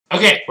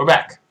Okay, we're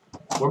back.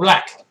 We're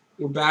black.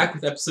 We're back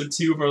with episode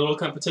 2 of our little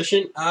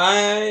competition.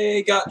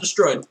 I got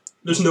destroyed.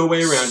 There's no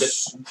way around it.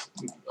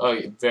 Oh,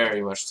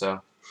 very much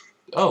so.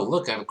 Oh,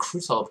 look, I have a crew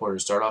teleporter to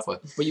start off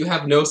with. But you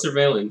have no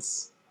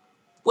surveillance.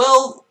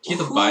 Well, do you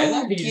have to buy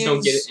that, or you just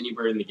don't get it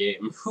anywhere in the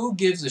game? Who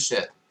gives a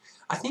shit?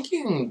 I think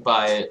you can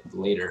buy it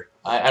later.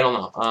 I don't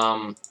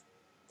know.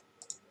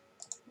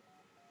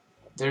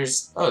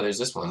 There's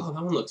this one. Oh,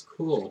 that one looks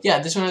cool. Yeah,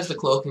 this one has the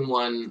cloaking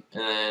one,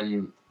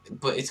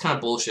 but it's kind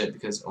of bullshit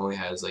because it only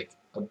has like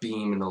a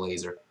beam and a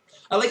laser.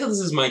 I like how this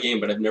is my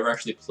game, but I've never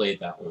actually played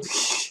that one.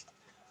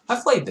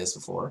 I've played this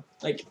before.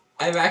 Like,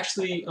 I've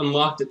actually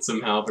unlocked it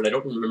somehow, but I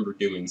don't remember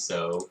doing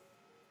so.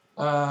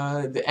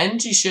 The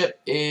NG ship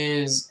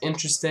is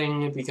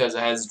interesting because it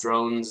has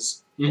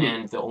drones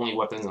and the only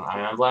weapons an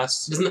ion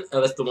blast. Isn't it? Oh,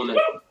 that's the one that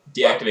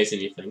deactivates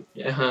anything.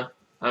 Yeah.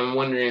 I'm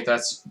wondering if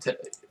that's...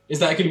 Is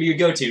that going to be your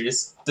go-to?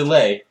 Just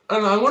delay? I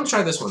don't know. I want to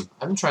try this one.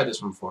 I haven't tried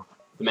this one before.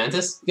 The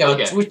Mantis? Yeah,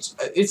 okay.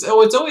 It's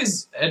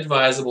always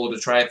advisable to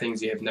try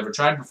things you have never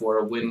tried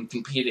before when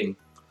competing.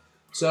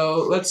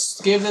 So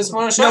let's give this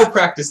one a shot. No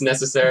practice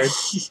necessary.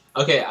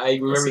 Okay, I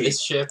remember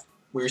this ship.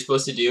 What you're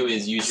supposed to do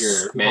is use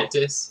your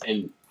Mantis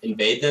and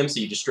invade them, so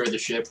you destroy the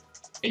ship,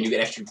 and you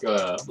get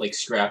extra like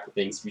scrap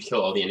things if you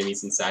kill all the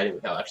enemies inside it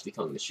without actually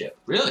killing the ship.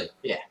 Really?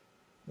 Yeah.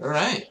 All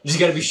right. You just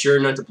gotta be sure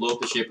not to blow up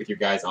the ship with your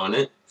guys on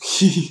it.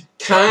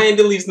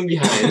 Kinda leaves them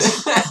behind.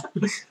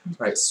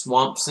 Right,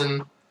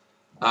 Swampson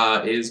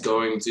is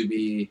going to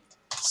be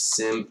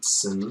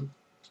Simpson.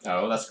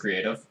 Oh, that's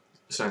creative.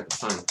 Sorry,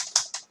 fine.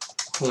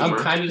 I'm Homer.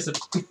 kind of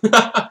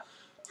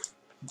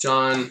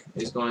John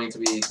is going to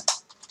be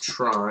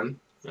Tron.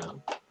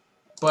 No.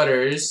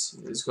 Butters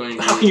is going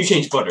to How be... can you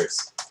change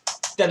Butters?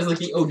 That is like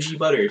the OG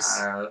Butters.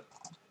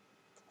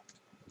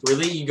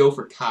 Really? You go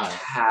for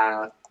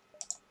Kyle.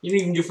 You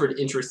didn't even do for an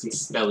interesting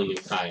spelling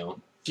of Kyle.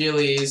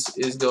 Gillies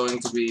is going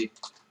to be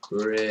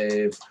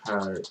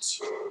Braveheart.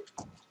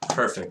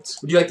 Perfect.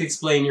 Would you like to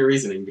explain your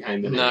reasoning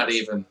behind that? Not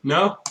even.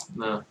 No?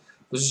 No.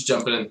 Let's just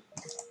jump in.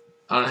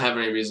 I don't have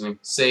any reasoning.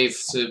 Save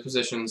to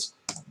positions.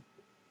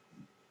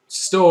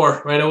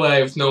 Store right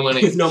away with no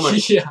money. With no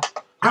money. Yeah.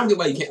 I don't get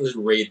why you can't just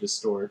raid the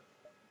store.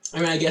 I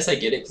mean, I guess I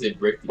get it because it'd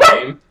break the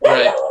game.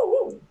 Right.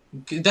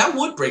 That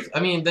would break. I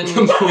mean, then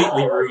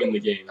completely ruin the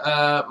game.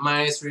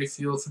 Minus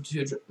refuel for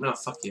 200. No,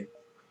 fuck you.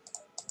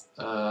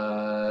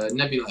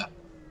 Nebula.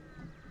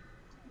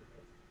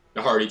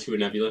 You're already to a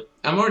nebula.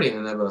 I'm already in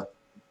a nebula.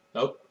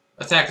 Oh.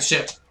 Attack the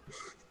ship.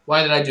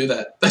 Why did I do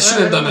that? I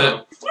shouldn't have done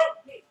that.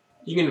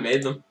 You can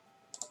invade them.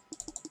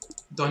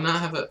 Do I not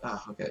have a...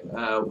 Oh, okay.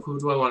 Who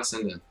do I want to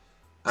send in?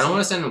 I don't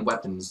want to send in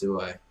weapons,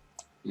 do I?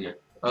 No. You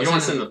don't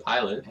want to send the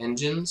pilot.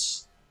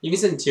 Engines? You can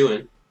send 2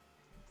 in.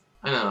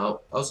 I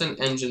know. I'll send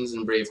engines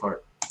and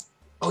Braveheart.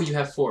 Oh, you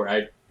have 4.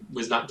 I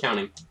was not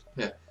counting.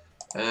 Yeah.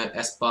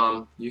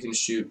 S-bomb. You can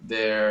shoot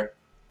their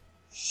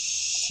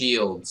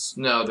shields.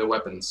 No, their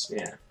weapons.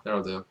 Yeah.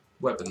 That'll do.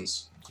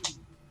 Weapons.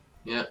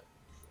 Yeah.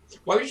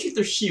 Why would you shoot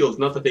their shields,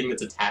 not the thing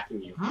that's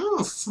attacking you? I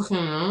don't fucking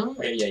know.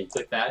 Okay, yeah, you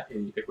click that,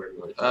 and you pick where you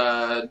want to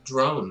shoot.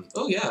 Drone.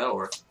 Oh, yeah, that'll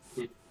work.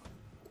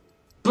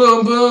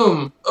 Boom,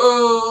 boom!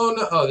 Oh,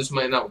 no. Oh, this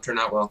might not turn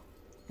out well.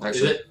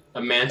 Actually. Is it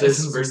a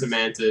Mantis versus a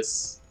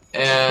Mantis?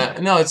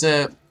 No, it's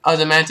a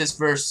Mantis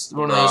versus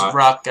one of those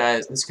rock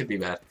guys. This could be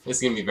bad. This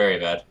is gonna be very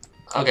bad.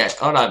 Okay,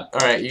 hold on.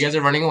 Alright, you guys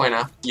are running away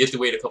now. You have to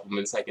wait a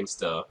couple seconds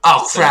to...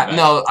 Oh, crap,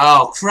 no.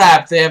 Oh,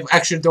 crap, they have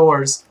extra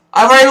doors.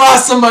 I've already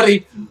lost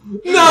somebody!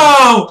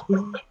 No!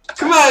 Come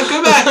on,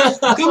 come back!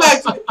 Come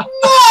back! No!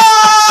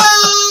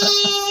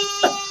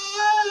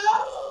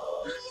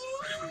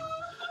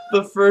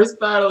 The first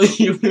battle,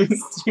 you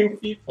lose 2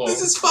 people.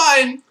 This is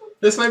fine!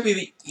 This might be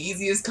the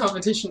easiest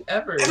competition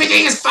ever.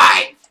 Everything is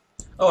fine!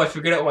 Oh, I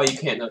figured out why you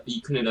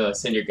couldn't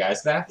send your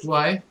guys back.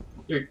 Why?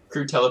 Your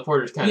crew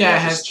teleporter's kind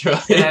yeah, of destroyed.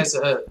 It has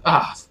a...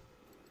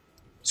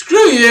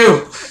 Screw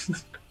you!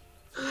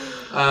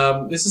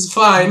 This is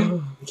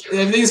fine.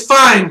 Everything's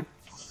fine!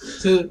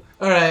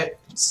 Alright.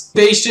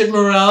 Spaceship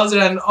morale is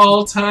at an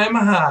all-time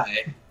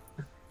high.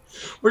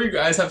 Where you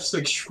guys have just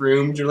like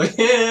shroomed, you're like,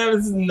 yeah,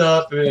 this is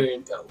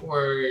nothing, don't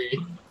worry.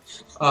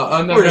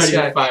 Oh, no, we're not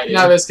even fighting.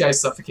 Now this guy's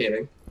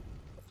suffocating.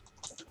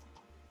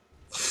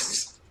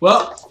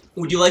 Well...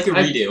 Would you like a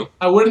redo?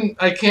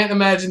 I can't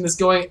imagine this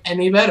going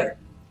any better,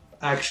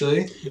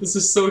 actually. This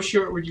is so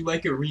short, would you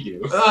like a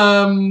redo?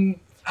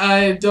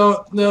 I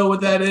don't know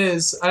what that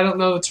is. I don't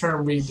know the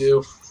term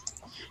redo.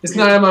 It's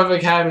not in my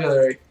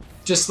vocabulary.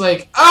 Just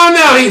like, oh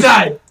no, he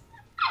died!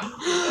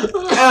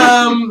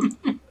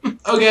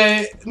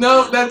 Okay,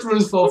 no, that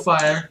room's full of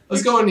fire.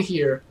 Let's go into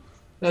here.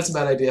 That's a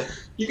bad idea.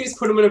 You can just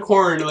put him in a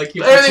corner and like,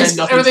 you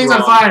everything's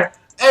on fire!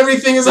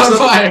 Everything is on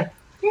fire!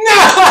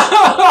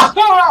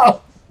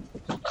 No!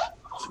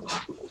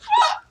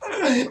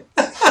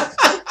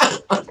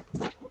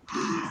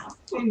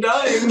 I'm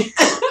dying.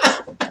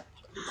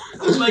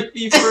 I'm like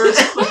the first.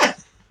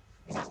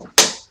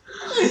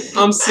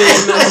 I'm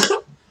saying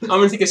that. I'm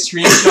gonna take a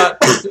screenshot.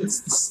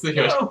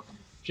 No.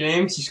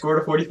 James, you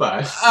scored a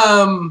 45.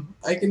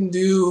 I can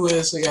do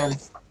this again.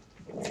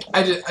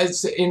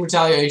 In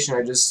retaliation,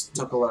 I just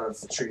took a lot of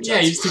screenshots. Yeah,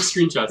 you just took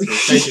screenshots.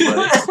 Thank you,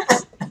 buddy.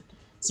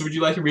 So would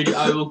you like to read it?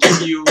 I will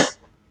give you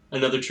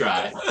another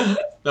try.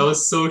 That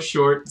was so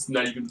short, it's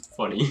not even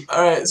funny.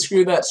 Alright,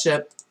 screw that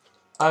ship.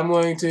 I'm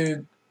going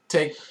to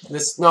take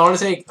this. No, I want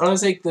to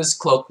take this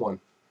cloak one.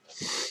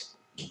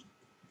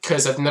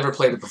 Because I've never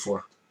played it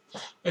before.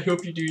 I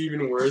hope you do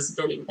even worse.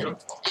 Don't even go.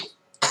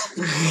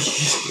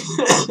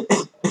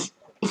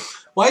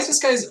 Why is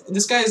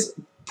this guy's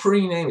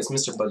pre-name is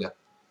Mr. Bugga?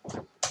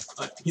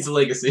 He's a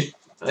legacy.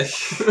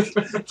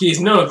 He's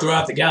known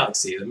throughout the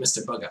galaxy, the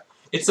Mr. Bugga.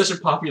 It's such a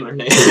popular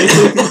name.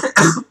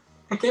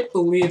 I can't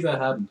believe that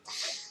happened.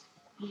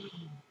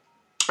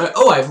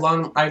 Oh, I have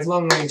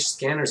long range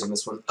scanners on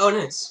this one. Oh,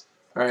 nice.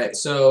 All right,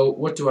 so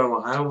what do I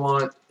want? I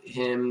want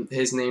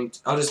his name.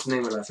 I'll just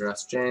name it after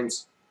us.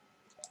 James.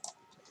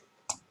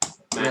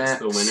 Max,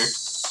 the winner.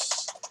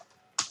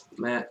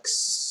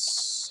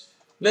 Max.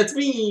 That's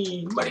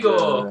me,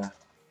 Mario.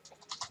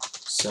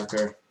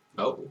 Sucker.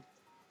 Oh.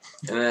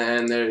 And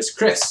then there's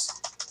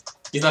Chris.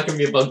 He's not gonna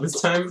be a bug this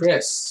time.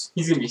 Chris.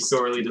 He's gonna be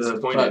sorely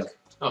disappointed. Bug.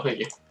 Oh, thank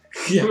you.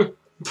 Yeah.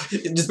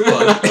 Just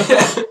Bug.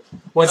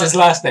 What's his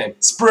last name?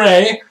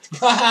 Spray.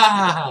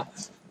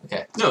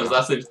 Okay. No, his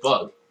last name's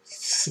Bug.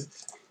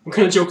 What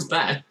kind of joke is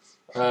that?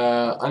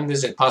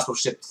 Unvisited possible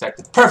ship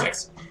detected.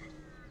 Perfect.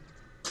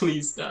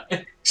 Please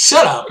die.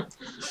 Shut up.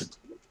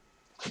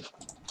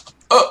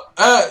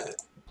 Oh,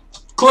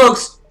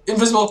 cloaks.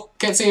 Invisible.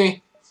 Can't see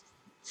me.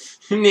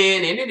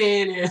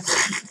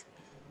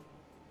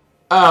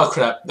 Oh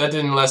crap, that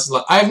didn't last as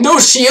long. I have no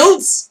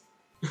shields?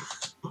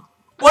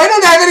 Why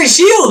don't I have any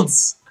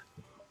shields?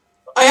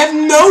 I have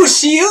no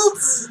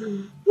shields?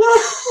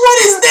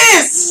 What is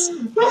this?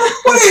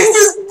 What is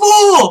this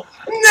bull?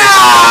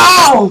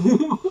 No!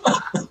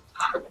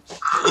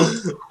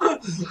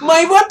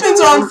 My weapons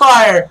are on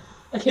fire!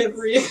 I can't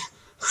breathe.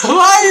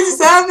 Why is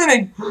this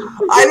happening?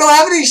 I don't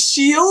have any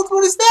shield?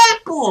 What is that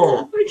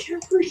bull? I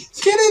can't breathe.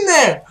 Get in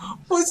there!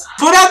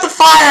 Put out the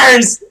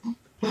fires!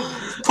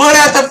 Put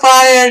out the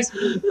fires!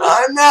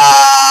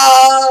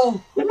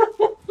 Oh no!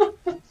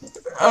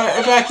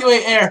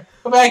 Evacuate air.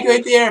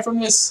 Evacuate the air from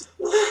this.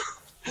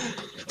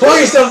 Pull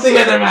yourself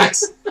together,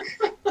 Max!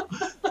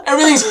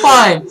 Everything's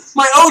fine.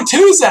 My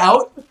O2's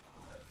out!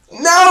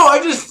 No! I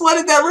just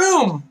flooded that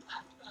room!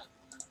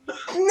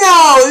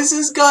 No! This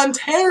has gone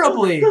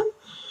terribly!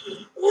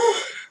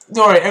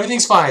 Don't worry,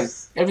 everything's fine.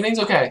 Everything's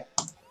okay.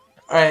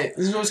 Alright,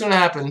 this is what's gonna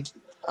happen.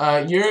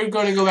 You're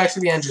gonna go back to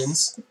the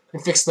engines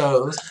and fix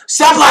those.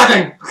 Stop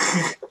laughing!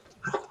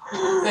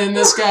 And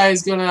this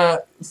guy's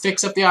gonna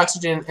fix up the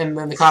oxygen and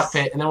then the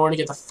cockpit, and then we're gonna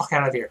get the fuck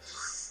out of here.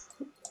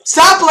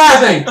 Stop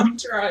laughing! I'm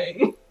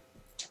trying.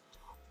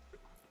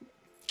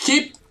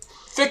 Keep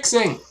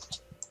fixing.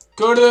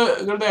 Go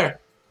to there.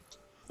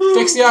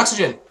 Fix the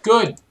oxygen.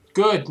 Good.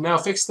 Good. Now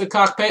fix the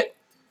cockpit.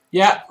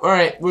 Yeah,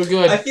 alright, we're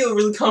good. I feel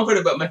really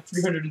confident about my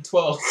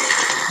 312.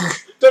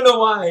 Don't know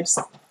why,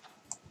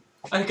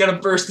 I got a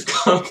burst of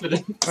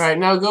confidence. Alright,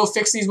 now go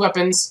fix these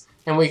weapons,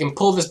 and we can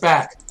pull this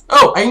back.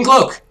 Oh, I can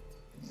cloak!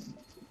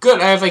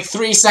 Good, I have like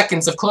 3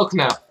 seconds of cloak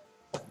now.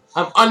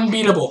 I'm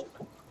unbeatable.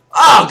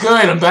 Oh,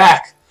 good, I'm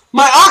back.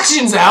 My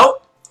oxygen's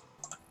out!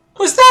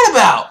 What's that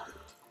about?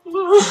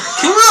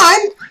 Come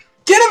on!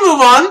 Get a move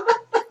on!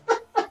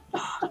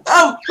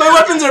 Oh, my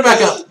weapons are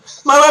back up.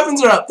 My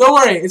weapons are up. Don't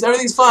worry,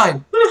 everything's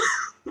fine.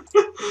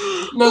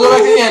 Now go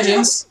back to the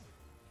engines.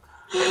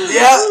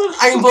 Yeah,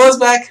 I can pull us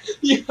back.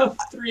 You have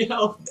 3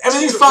 health.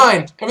 Everything's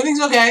fine.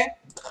 Everything's okay.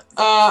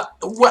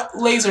 What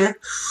laser?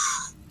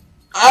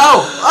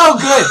 Oh,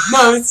 good.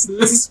 No, this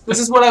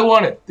is what I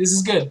wanted. This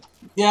is good.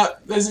 Yeah,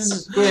 this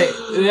is great.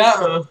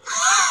 Yeah,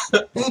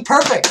 this is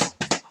perfect.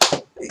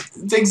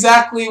 It's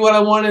exactly what I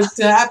wanted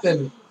to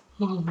happen.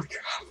 Oh my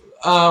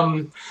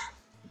god.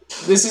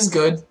 This is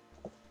good.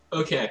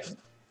 Okay.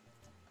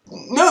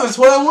 No, that's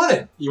what I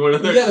wanted. You want a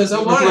 30? Yeah, that's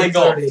what I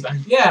wanted. 30.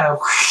 Yeah.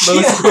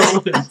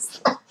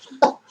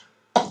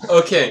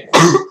 Okay.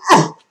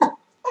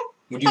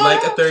 Would you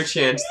like a third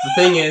chance? The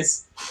thing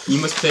is,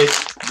 you must pick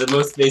the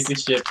most basic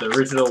ship, the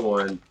original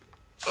one.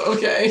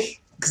 Okay.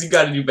 Because you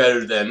gotta do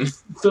better than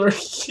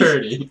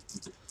 30.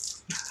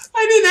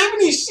 I didn't have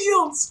any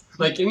shields.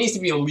 Like, it needs to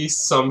be at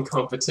least some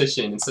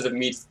competition instead of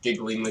me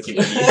giggling like an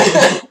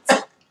idiot.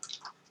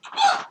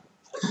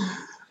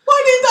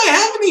 Why didn't I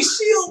have any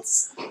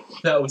shields?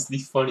 That was the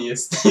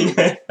funniest thing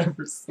I've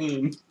ever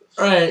seen.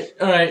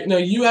 Alright. No,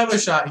 you have a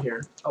shot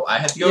here. Oh, I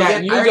have to go yeah,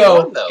 again? you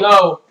go.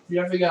 Go. You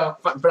have to go.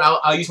 But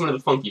I'll use one of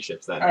the funky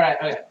ships then. Alright,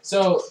 okay.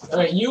 So,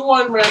 you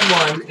won round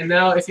 1, and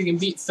now if you can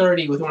beat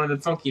 30 with one of the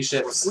funky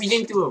ships. We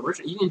didn't do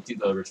you didn't do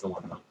the original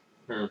one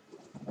though. Or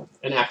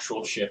an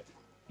actual ship.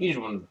 You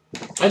did one.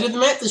 I did the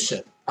Mantis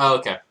ship. Oh,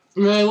 okay.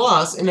 And then I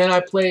lost, and then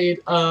I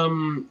played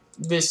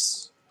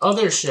this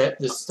other ship,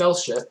 this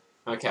stealth ship.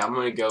 Okay, I'm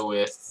gonna go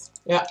with...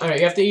 Yeah, alright,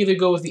 you have to either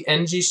go with the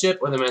NG ship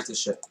or the Mantis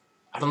ship.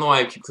 I don't know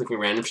why I keep clicking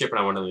random ship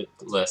when I want to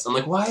list. I'm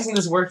like, why isn't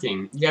this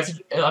working? You have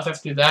to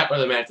do that or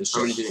the Mantis ship.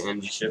 I'm gonna do the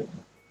NG ship.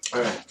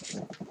 Alright.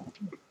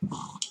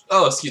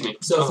 Oh, excuse me.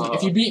 So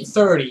if you beat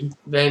 30,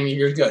 then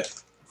you're good.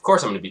 Of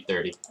course I'm gonna be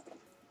 30.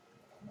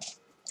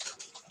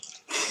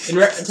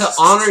 To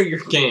honor your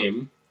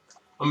game,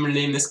 I'm gonna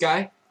name this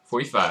guy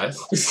 45.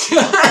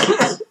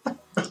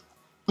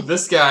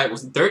 This guy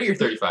was 30 or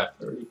 35?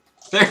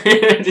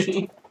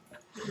 30.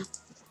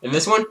 And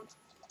this one,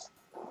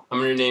 I'm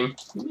gonna name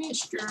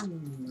Mr.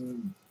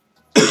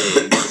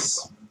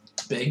 Biggs.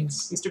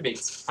 Biggs? Mr.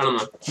 Biggs. I don't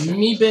know.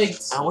 Me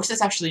Biggs. What's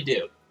this actually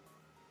do?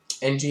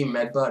 NG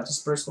Medbot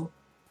Dispersal.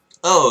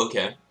 Oh,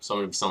 okay. So I'm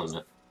gonna be selling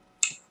that.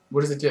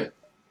 What does it do?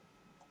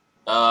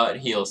 It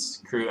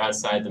heals crew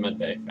outside the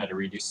medbay at a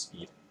reduced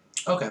speed.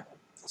 Okay.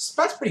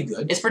 So that's pretty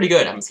good. It's pretty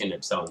good. I'm just gonna end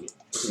up selling it.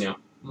 You know,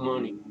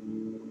 money.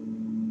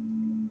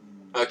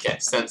 Okay,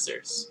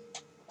 sensors.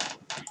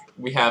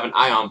 We have an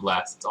ion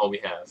blast. That's all we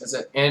have. That's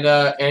it.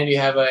 And you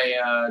have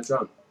a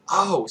drone.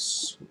 Oh,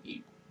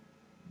 sweet.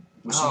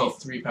 Which should be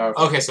 3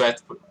 powerful. Okay, so I have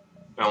to put.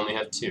 I only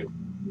have 2.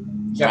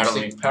 You have to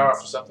take power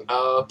off or something.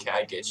 Okay,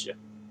 I get you.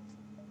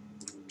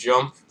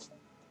 Jump.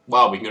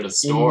 Wow, we can go to the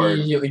store.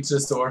 Immediately to the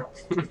store.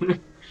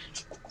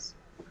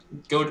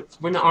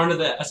 We're not onto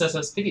the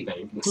SSS piggy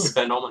bank and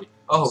spend all money.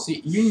 Oh,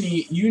 see, you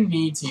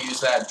need to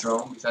use that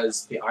drone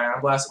because the ion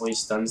blast only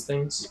stuns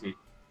things. Mm-hmm.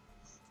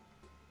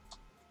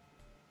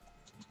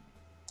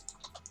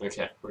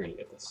 Okay, we're gonna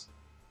get this.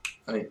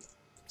 Okay.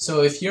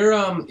 So if your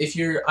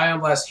ion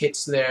blast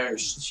hits their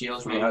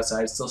shields from the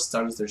outside, it still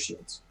stuns their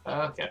shields.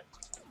 Okay.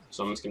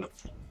 So I'm just gonna.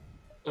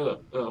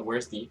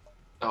 Where's the?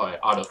 Oh, I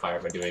auto fire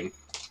by doing.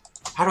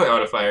 How do I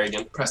auto fire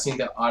again? Pressing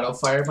the auto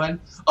fire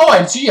button.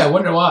 Oh, gee, I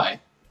wonder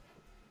why.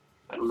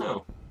 I don't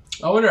know.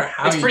 I wonder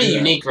how. It's pretty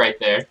unique right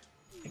there.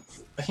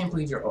 I can't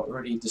believe you're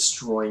already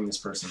destroying this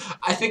person.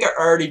 I think I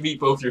already beat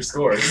both your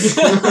scores.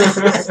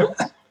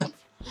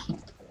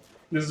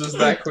 This was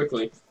that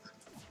quickly.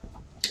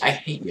 I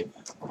hate you.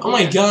 Oh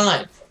my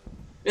god.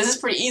 This is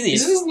pretty easy.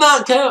 This is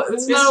not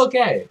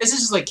okay. This is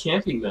just like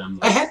camping them.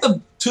 I had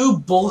the 2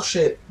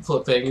 bullshit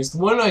flip things. The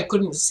one I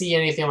couldn't see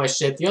anything on my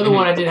ship. The other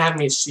one I didn't have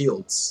any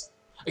shields.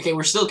 Okay,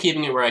 we're still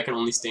keeping it where I can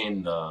only stay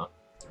in the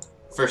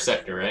first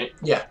sector, right?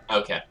 Yeah.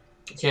 Okay.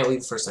 I can't leave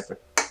the first sector.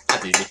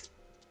 That's easy.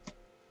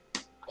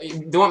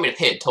 They want me to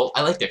pay a toll.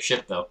 I like their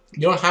ship though.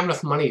 You don't have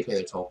enough money to pay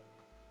the toll.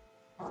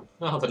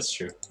 Oh, that's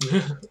true.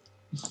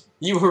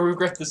 You will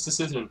regret this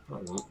decision.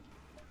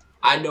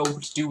 I know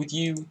what to do with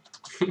you.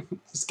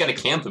 Just gotta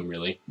camp them,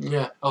 really.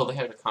 Yeah. Oh, they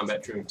have a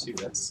combat drone too.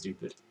 That's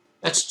stupid.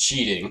 That's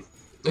cheating.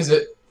 Is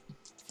it?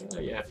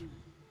 Yeah.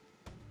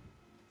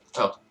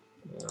 Oh.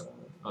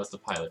 It's the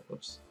pilot.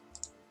 Whoops.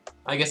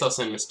 I guess I'll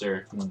send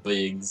Mr.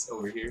 Biggs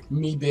over here.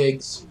 Me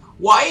Biggs.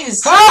 Why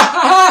is...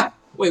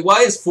 Wait,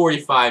 why is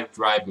 45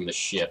 driving the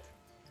ship?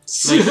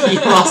 Like, he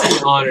lost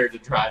the honor to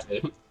drive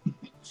it.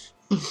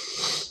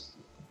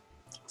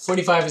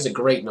 45 is a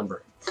great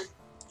number.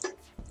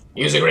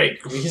 He's a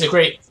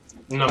great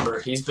number.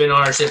 He's been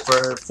on our ship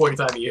for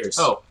 45 years.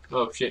 Oh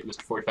shit,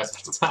 Mr. 45's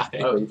about to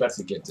die. Oh, he's about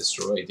to get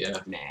destroyed, yeah.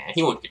 Nah,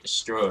 he won't get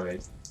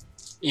destroyed.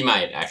 He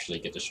might actually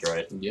get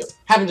destroyed. Yep.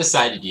 Haven't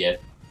decided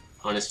yet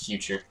on his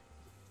future.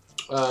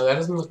 That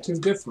doesn't look too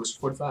good for Mr.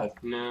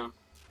 45. No.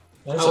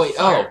 Oh, wait,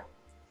 oh.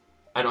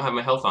 I don't have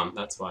my health on,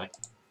 that's why.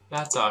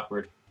 That's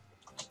awkward.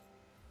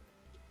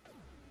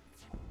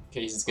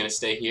 Okay, he's just gonna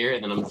stay here,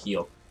 and then I'm gonna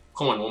heal.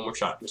 Come on, one more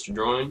shot. Mr.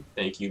 Drone.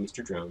 Thank you,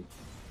 Mr. Drone.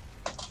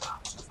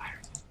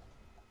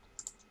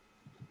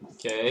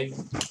 Okay.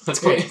 Let's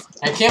go.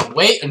 I can't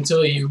wait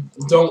until you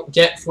don't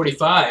get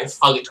 45.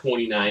 I'll get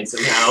 29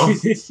 somehow.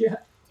 Yeah.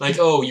 Like,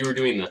 oh, you're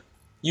doing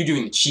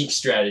the cheap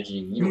strategy.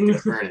 You don't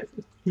get to earn it.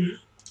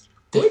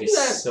 That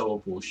is so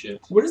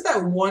bullshit. What is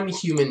that one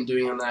human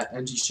doing on that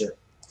NG ship?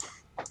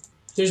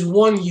 There's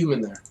one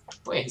human there.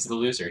 Wait, he's the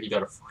loser. He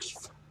got a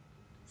 45.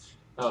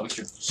 Oh,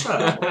 Mr.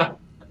 Shut up.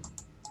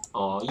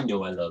 Aw, you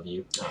know I love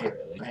you. Not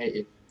really. I hate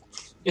you.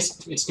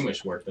 It's too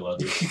much work to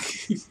love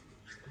you.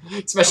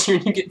 Especially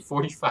when you get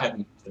 45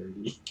 and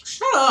 30.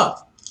 Shut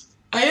up!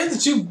 I had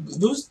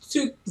those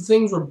two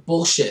things were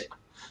bullshit.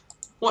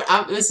 What?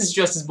 This is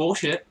just as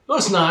bullshit. No,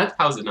 it's not.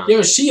 How's it not? You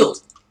have a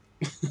shield.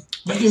 You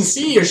can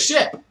see your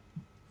ship.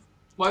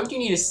 Why would you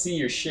need to see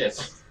your ship?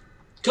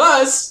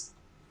 'Cause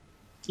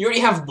you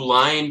already have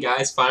blind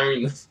guys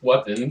firing the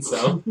weapons,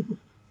 so...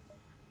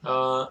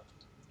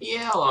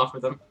 yeah, I'll offer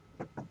them.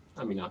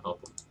 I mean, I'll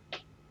help them.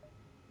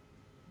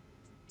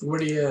 What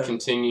do you...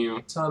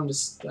 Continue. Tell him to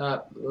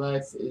stop.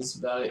 Life is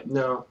valuable.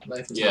 No,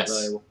 life is not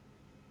valuable.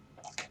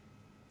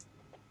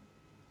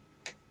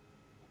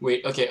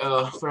 Wait, okay,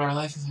 for our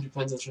life, it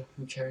depends on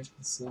who carries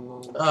this.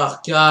 Oh,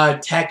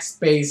 God,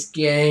 text-based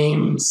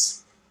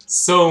games.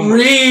 So much.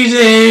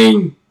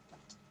 Reading!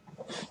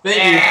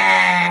 Thank you.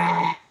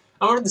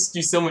 I wanted to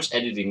do so much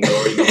editing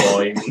lowering the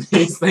volume.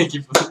 Thank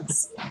you for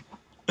this.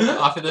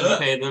 Offer them to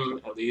pay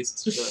them at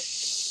least.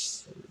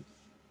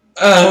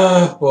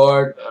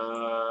 Bored.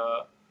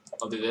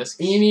 I'll do this.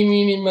 Eeny,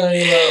 meeny, miny,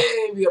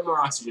 Hey, we got more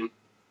oxygen.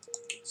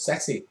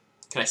 Sexy.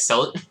 Can I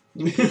sell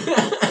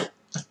it?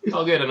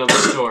 I'll get another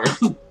store.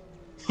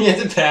 Yeah,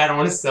 it's bad. I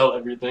want to sell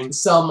everything.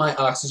 Sell my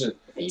oxygen.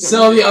 Hey,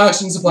 sell the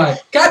oxygen supply.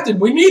 Captain,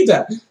 we need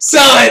that.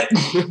 Sell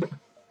it!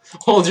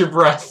 Hold your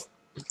breath.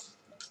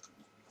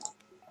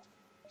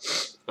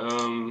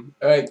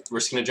 Alright. We're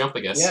just gonna jump, I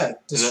guess. Yeah,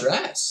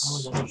 distress.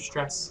 Oh, no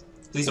distress.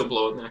 Please don't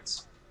blow up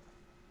next.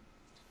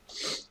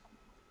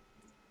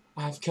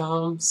 I've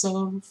come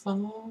so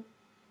far.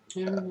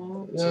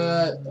 No.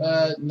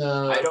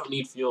 I don't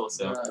need fuel,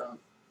 so. No.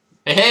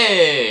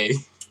 Hey!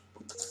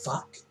 What the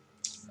fuck?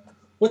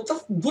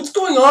 What's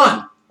going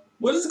on?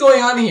 What is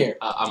going on here?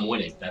 I'm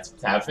winning. That's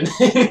what's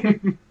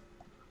happening.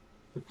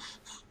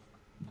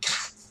 God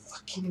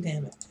fucking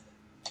damn it.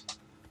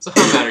 So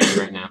how mad are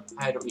you right now?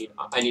 I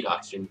need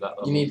oxygen at that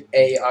level. You need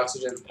a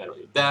oxygen. I don't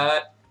need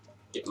that.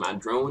 Get my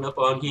drone up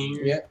on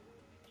here.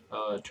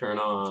 Yeah. Turn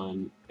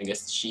on, I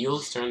guess, the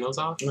shields. Turn those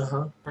off.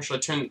 Uh-huh. Or should I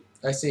turn...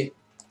 I see.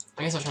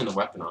 I guess I'll turn the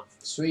weapon off.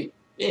 Sweet.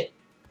 Yeah.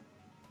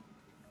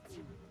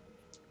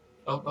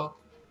 Oh.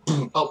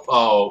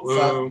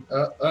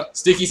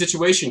 Sticky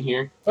situation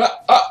here.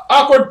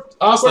 Awkward.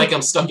 It's like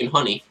I'm stuck in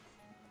honey.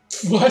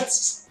 What?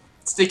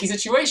 Sticky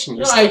situation.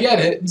 No, I get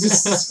it.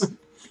 Just...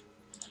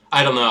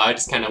 I don't know. I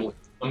just kind of...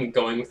 I'm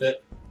going with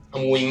it.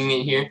 I'm winging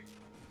it here.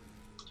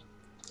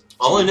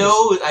 All I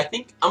know is I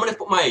think I'm going to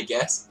put my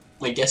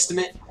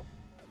guesstimate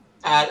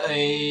at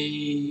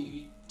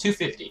a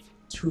 250.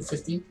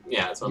 250?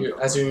 Yeah, that's what I'm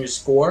going As for. in your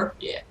score?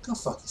 Yeah. Go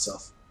fuck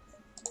yourself.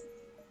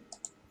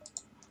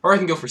 Or I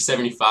can go for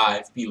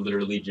 75. Be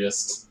literally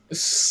just...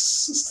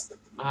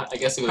 I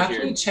guess I'll go How here.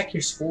 can you check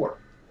your score?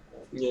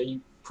 Yeah,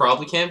 you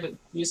probably can, but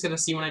you just gotta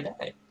see when I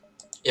die.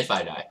 If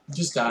I die.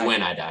 Just die.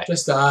 When I die.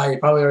 Just die. You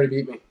probably already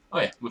beat me. Oh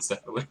yeah, most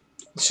definitely.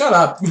 Shut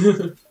up.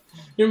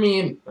 You're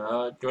mean.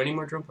 Do I need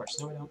more drum parts?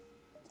 No, I don't.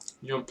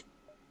 Jump.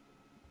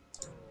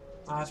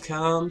 I've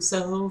come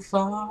so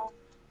far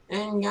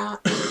and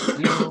got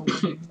no.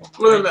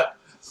 Look at that.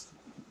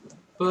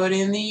 But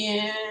in the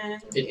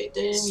end, it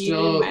didn't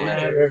Still even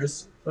matter.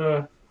 matters.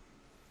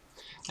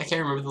 I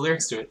can't remember the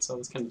lyrics to it, so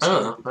it's kind of.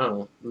 I don't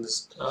know. I'm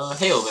just...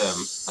 Hail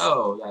them.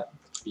 Oh, that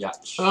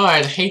biatch. Oh,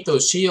 I hate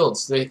those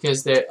shields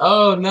because they're.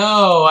 Oh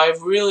no! I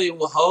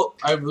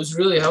was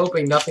really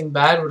hoping nothing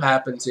bad would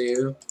happen to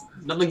you.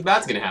 Nothing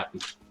bad's gonna happen.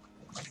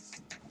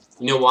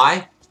 You know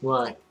why?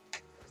 Why?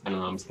 I don't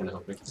know. I'm just kind of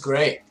hoping.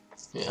 Great.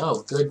 Yeah,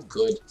 oh, good.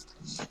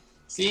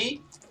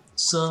 See?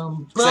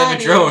 Somebody. Because I have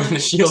a drone and the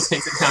shield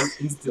takes it down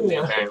instantly,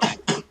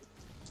 apparently.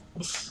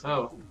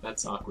 Oh,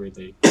 that's awkward.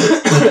 They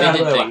did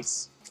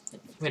things.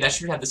 Wait, I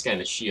should have this guy in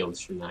the shield,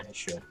 shouldn't I? I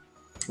should.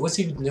 What's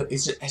he been doing?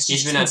 He's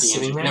been at the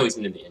engine. No, he's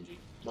been in the engine.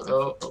 Okay.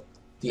 Oh.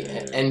 The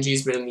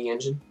NG's been in the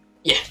engine?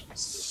 Yeah.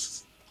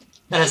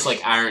 That is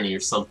like irony or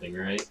something,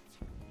 right?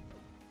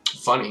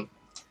 Funny.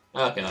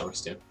 Okay, that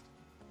works too.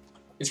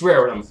 It's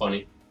rare when I'm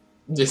funny.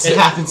 It It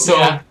happens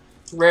so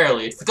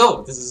rarely. It's like,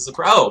 oh, this is a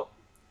surprise. Oh!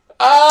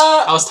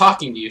 I was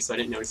talking to you, so I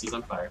didn't notice he's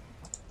on fire.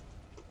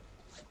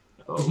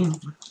 Oh.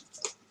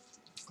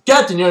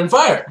 Captain, you're on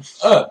fire!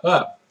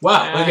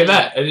 Wow, look at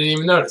that. I didn't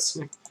even notice.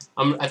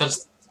 I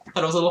thought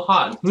it was a little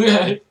hot.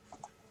 Yeah.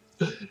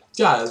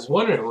 God, I was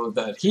wondering what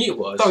that heat I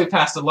was. thought we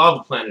passed a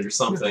lava planet or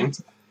something.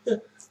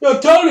 Yo,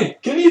 Tony,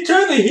 can you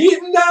turn the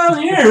heating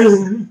down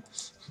here?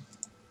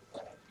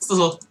 It's a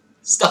little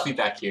stuffy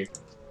back here.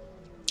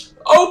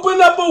 Open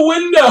up a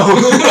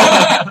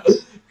window!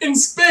 In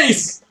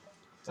space!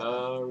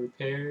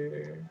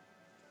 Repair.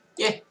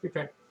 Yeah,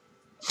 repair.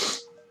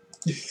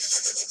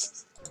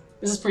 This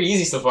is pretty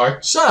easy so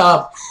far. Shut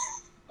up!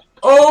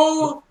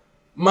 Oh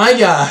my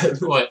god!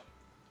 What?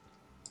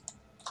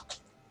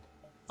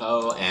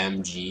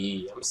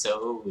 OMG, I'm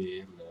so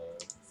in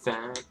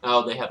love.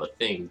 Oh, they have a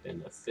thing.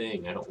 Then a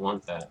thing. I don't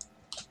want that.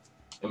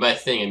 And by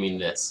thing, I mean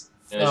this.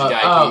 And there's a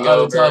guy coming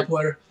over.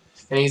 Teleporter.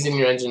 And he's in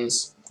your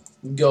engines.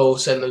 Go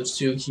send those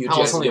two huge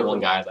Oh, it's guys only together. one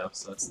guy though,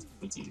 so that's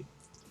easy.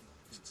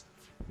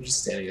 We're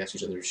just standing next to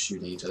each other,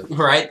 shooting each other.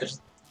 Right?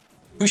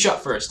 Who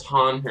shot first?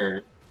 Han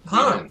or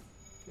Han?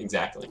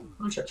 Exactly.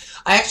 I'm sure.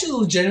 I actually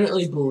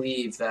legitimately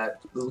believe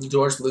that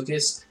George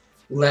Lucas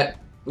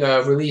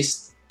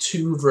released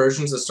two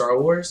versions of Star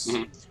Wars.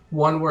 Mhm.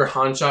 One where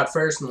Han shot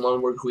first, and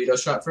one where Guido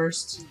shot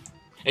first.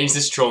 And he's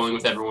just trolling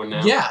with everyone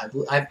now. Yeah,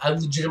 I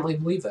legitimately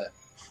believe that.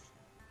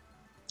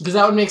 Because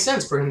that would make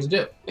sense for him to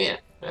do. Yeah.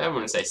 I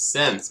wouldn't say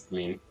sense. I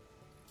mean,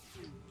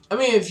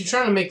 if you're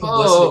trying to make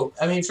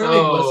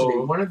publicity,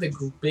 one of the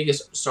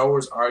biggest Star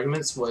Wars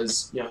arguments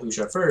was, who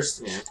shot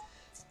first. Yeah.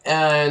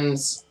 And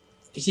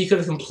he could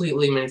have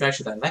completely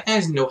manufactured that. That guy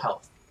has no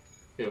health.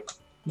 Who?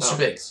 Mr. Oh.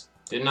 Biggs.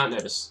 Did not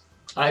notice.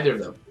 Either of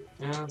them.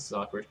 Yeah, this is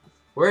awkward.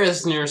 Where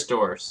is nearest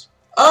doors?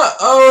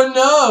 Oh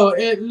no!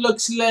 It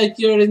looks like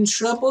you're in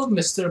trouble,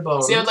 Mr.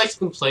 Bones. See, I'd like to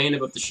complain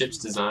about the ship's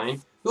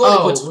design. Who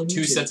only puts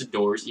two sets of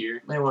doors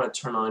here? Might want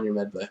to turn on your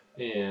medbay.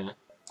 Yeah.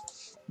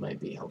 Might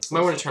be helpful.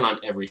 Might want to turn on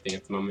everything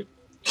at the moment.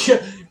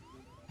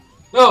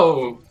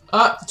 Oh!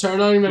 Turn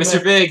on your medbay.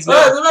 Mr. Biggs,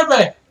 no. The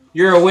medbay!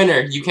 You're a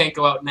winner. You can't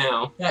go out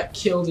now. Got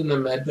killed in the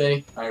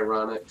medbay.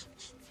 Ironic.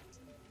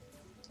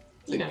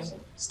 You know,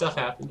 stuff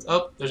happens.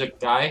 Oh, there's a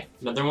guy.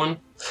 Another one.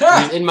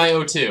 Ha! He's in my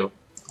O2.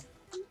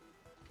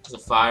 There's a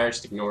fire.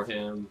 Just ignore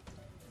him.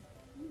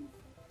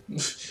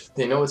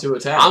 They know what to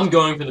attack. I'm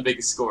going for the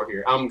biggest score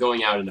here. I'm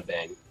going out in a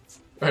bang.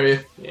 Are you?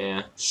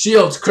 Yeah.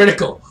 Shields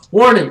critical.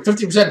 Warning,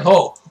 50%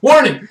 hull.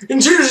 Warning,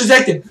 intruders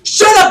detected.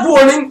 Shut up,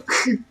 warning!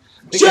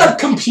 Shut up,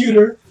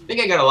 computer! I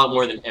think I got a lot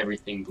more than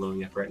everything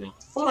blowing up right now.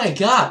 Oh my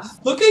god,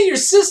 look at your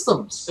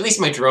systems! At least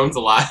my drone's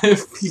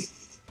alive.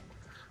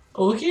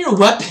 Oh, look at your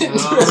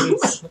weapons!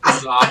 This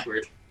is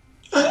awkward.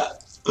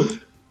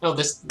 No,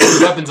 this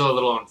weapon's a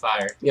little on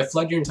fire. Yeah,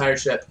 flood your entire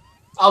ship.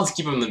 I'll just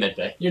keep him in the mid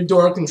bay. Your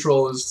door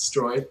control is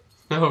destroyed.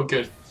 Oh,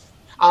 good.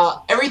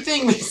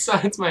 Everything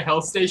besides my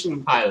health station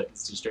and pilot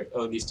is destroyed.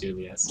 Oh, these two,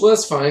 yes. Well,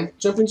 that's fine.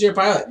 Jump into your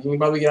pilot. You can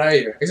probably get out of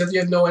here. Except you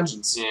have no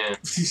engines. Yeah.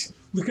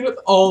 Look at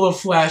all the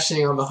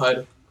flashing on the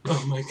HUD.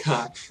 Oh my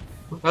god.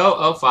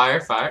 Oh, fire,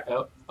 fire.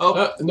 Oh.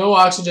 No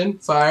oxygen.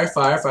 Fire,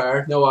 fire,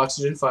 fire. No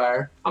oxygen.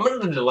 Fire. I'm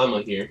in a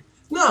dilemma here.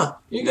 No,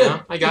 you're good.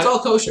 No, I got it's all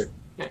kosher.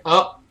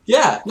 Oh.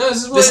 Yeah. No,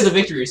 this is the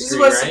victory screen, This is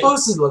what it's right?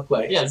 supposed to look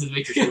like. Yeah, this is the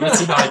victory screen. Let's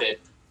see how I did.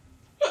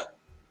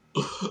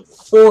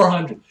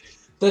 400.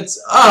 That's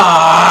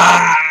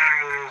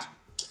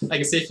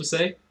Like it's safe to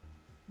say,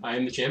 I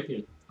am the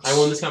champion. I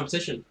won this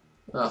competition.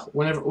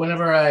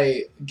 Whenever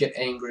I get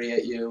angry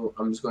at you,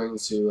 I'm just going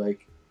to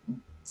like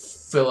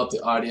fill up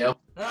the audio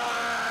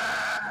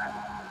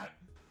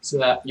so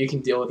that you can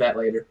deal with that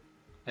later.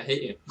 I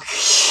hate you.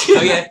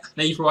 Okay,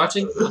 thank you for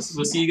watching. We'll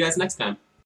see you guys next time.